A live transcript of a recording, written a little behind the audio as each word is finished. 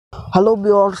Hello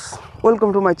viewers, welcome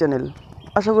to my channel.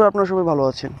 আশা করি আপনারা সবাই ভালো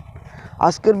আছেন।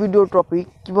 আজকের ভিডিওর টপিক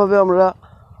কীভাবে আমরা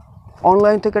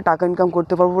অনলাইন থেকে টাকা ইনকাম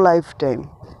করতে পারবো লাইফ টাইম।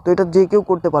 তো এটা যে কেউ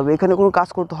করতে পারবে, এখানে কোনো কাজ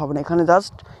করতে হবে না। এখানে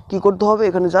জাস্ট কী করতে হবে,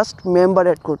 এখানে জাস্ট মেম্বার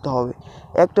অ্যাড করতে হবে।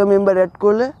 একটা মেম্বার অ্যাড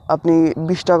করলে আপনি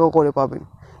 20 টাকা করে পাবেন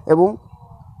এবং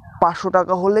 500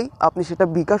 টাকা হলেই আপনি সেটা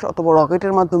বিকাশ অথবা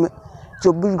রকেটের মাধ্যমে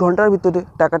 24 ঘন্টার ভিতরে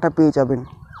টাকাটা পেয়ে যাবেন।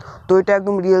 তো এটা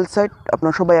একদম রিয়েল সাইট,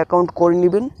 আপনারা সবাই অ্যাকাউন্ট করে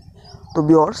নেবেন। তো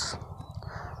ভিউয়ার্স,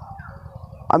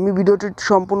 আমি ভিডিওটি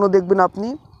সম্পূর্ণ দেখবেন আপনি,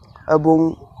 এবং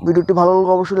ভিডিওটি ভালো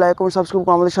লাগলে অবশ্যই লাইক কমেন্ট সাবস্ক্রাইব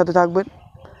করে আমাদের সাথে থাকবেন।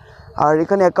 আর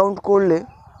এখানে অ্যাকাউন্ট করলে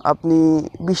আপনি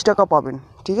 20 টাকা পাবেন,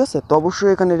 ঠিক আছে? তো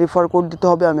অবশ্যই এখানে রেফার কোড দিতে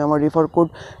হবে। আমি আমার রেফার কোড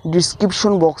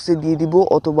ডিসক্রিপশন বক্সে দিয়ে দিব,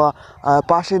 অথবা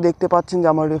পাশে দেখতে পাচ্ছেন যে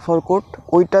আমার রেফার কোড,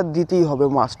 ওইটা দিতেই হবে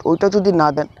মাস্ট। ওইটা যদি না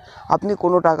দেন আপনি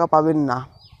কোনো টাকা পাবেন না।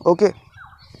 ওকে,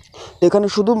 এখানে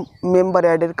শুধু মেম্বার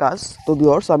অ্যাডের কাজ। তো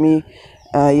ভিউয়ার্স, আমি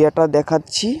এটা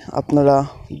দেখাচ্ছি, আপনারা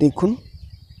দেখুন।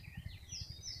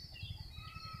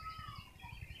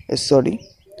 সরি,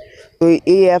 তো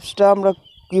এই অ্যাপসটা আমরা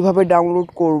কীভাবে ডাউনলোড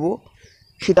করব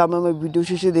সেটা আমি আমার ভিডিও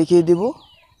শেষে দেখিয়ে দেব।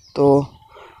 তো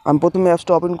আমি প্রথমে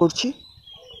অ্যাপসটা ওপেন করছি।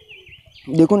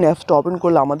 দেখুন, অ্যাপসটা ওপেন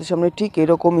করলে আমাদের সামনে ঠিক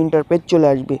এরকম ইন্টারপেজ চলে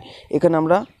আসবে। এখানে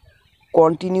আমরা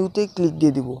কন্টিনিউতে ক্লিক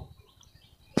দিয়ে দিব।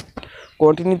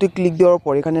 কন্টিনিউতে ক্লিক দেওয়ার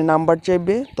পর এখানে নাম্বার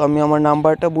চাইবে, তো আমি আমার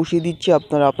নাম্বারটা বসিয়ে দিচ্ছি।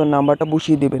 আপনারা আপনার নাম্বারটা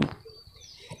বসিয়ে দেবেন,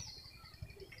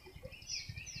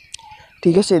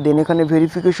 ঠিক আছে? দেন এখানে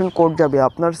ভেরিফিকেশন কোড যাবে,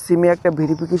 আপনার সিমে একটা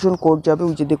ভেরিফিকেশন কোড যাবে,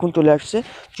 ওই যে দেখুন চলে আসছে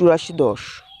 8410।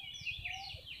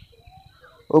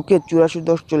 ওকে,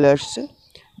 8410 চলে আসছে।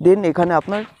 দেন এখানে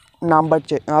আপনার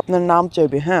আপনার নাম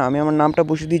চাইবে। হ্যাঁ, আমি আমার নামটা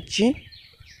বসিয়ে দিচ্ছি।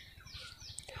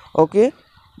 ওকে,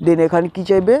 দেন এখানে কি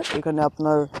চাইবে, এখানে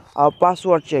আপনার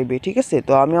পাসওয়ার্ড চাইবে, ঠিক আছে?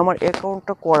 তো আমি আমার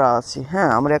অ্যাকাউন্টটা করা আছে, হ্যাঁ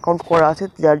আমার অ্যাকাউন্ট করা আছে,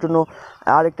 যার জন্য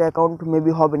আরেকটা অ্যাকাউন্ট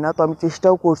মেবি হবে না, তো আমি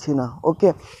চেষ্টাও করছি না। ওকে,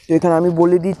 তো এখানে আমি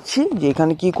বলে দিচ্ছি যে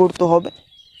এখানে কি করতে হবে।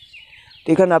 তো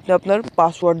এখানে আপনি আপনার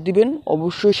পাসওয়ার্ড দিবেন,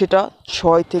 অবশ্যই সেটা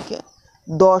 6 থেকে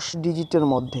 10 ডিজিটের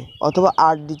মধ্যে অথবা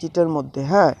 8 ডিজিটের মধ্যে।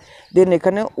 হ্যাঁ, দেন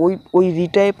এখানে ওই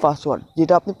রিটাইপ পাসওয়ার্ড,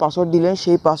 যেটা আপনি পাসওয়ার্ড দিলেন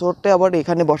সেই পাসওয়ার্ডটা আবার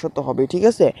এখানে বসাতে হবে, ঠিক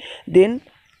আছে? দেন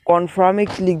কনফার্মে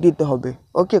ক্লিক দিতে হবে।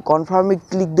 ওকে, কনফার্মে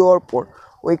ক্লিক দেওয়ার পর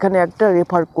ওইখানে একটা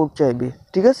রেফার কোড চাইবে,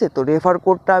 ঠিক আছে? তো রেফার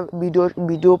কোডটা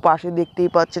ভিডিও পাশে দেখতেই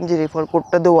পাচ্ছেন যে রেফার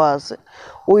কোডটা দেওয়া আছে,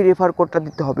 ওই রেফার কোডটা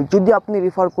দিতে হবে। যদি আপনি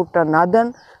রেফার কোডটা না দেন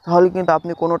তাহলে কিন্তু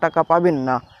আপনি কোনো টাকা পাবেন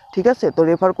না, ঠিক আছে? তো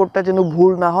রেফার কোডটা যেন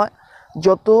ভুল না হয়।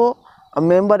 যত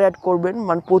মেম্বার অ্যাড করবেন,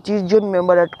 মানে 25 জন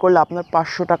মেম্বার অ্যাড করলে আপনার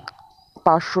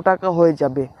 500 টাকা হয়ে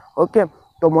যাবে। ওকে,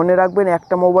 তো মনে রাখবেন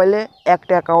একটা মোবাইলে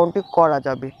একটা অ্যাকাউন্টে করা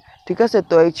যাবে, ঠিক আছে?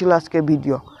 তো এই ছিল আজকের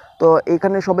ভিডিও। তো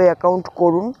এখানে সবাই অ্যাকাউন্ট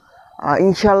করুন,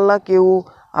 ইনশাল্লাহ কেউ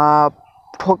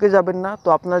ঠকে যাবেন না। তো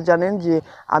আপনারা জানেন যে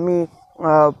আমি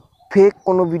ফেক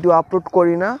কোনো ভিডিও আপলোড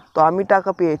করি না। তো আমি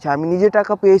টাকা পেয়েছি, আমি নিজে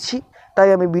টাকা পেয়েছি, তাই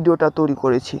আমি ভিডিওটা তৈরি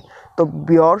করেছি। তো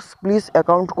ভিউয়ার্স, প্লিজ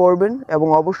অ্যাকাউন্ট করবেন এবং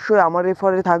অবশ্যই আমার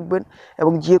রেফারে থাকবেন,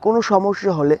 এবং যে কোনো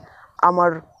সমস্যা হলে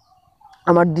আমার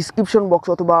আমার ডিসক্রিপশন বক্স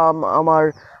অথবা আমার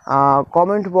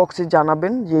কমেন্ট বক্সে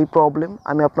জানাবেন যে এই প্রবলেম।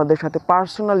 আমি আপনাদের সাথে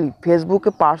ফেসবুকে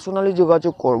পার্সোনালি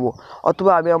যোগাযোগ করব,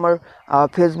 অথবা আমি আমার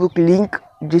ফেসবুক লিংক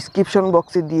ডিসক্রিপশন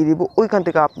বক্সে দিয়ে দিব, ওইখান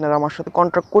থেকে আপনারা আমার সাথে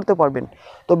কন্ট্যাক্ট করতে পারবেন।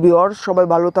 তো ভিউয়ার্স, সবাই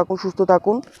ভালো থাকুন, সুস্থ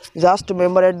থাকুন। জাস্ট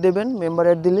মেম্বার অ্যাড দেবেন, মেম্বার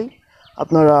অ্যাড দিলেই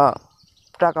আপনারা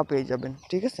টাকা পেয়ে যাবেন,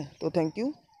 ঠিক আছে? তো থ্যাংক ইউ।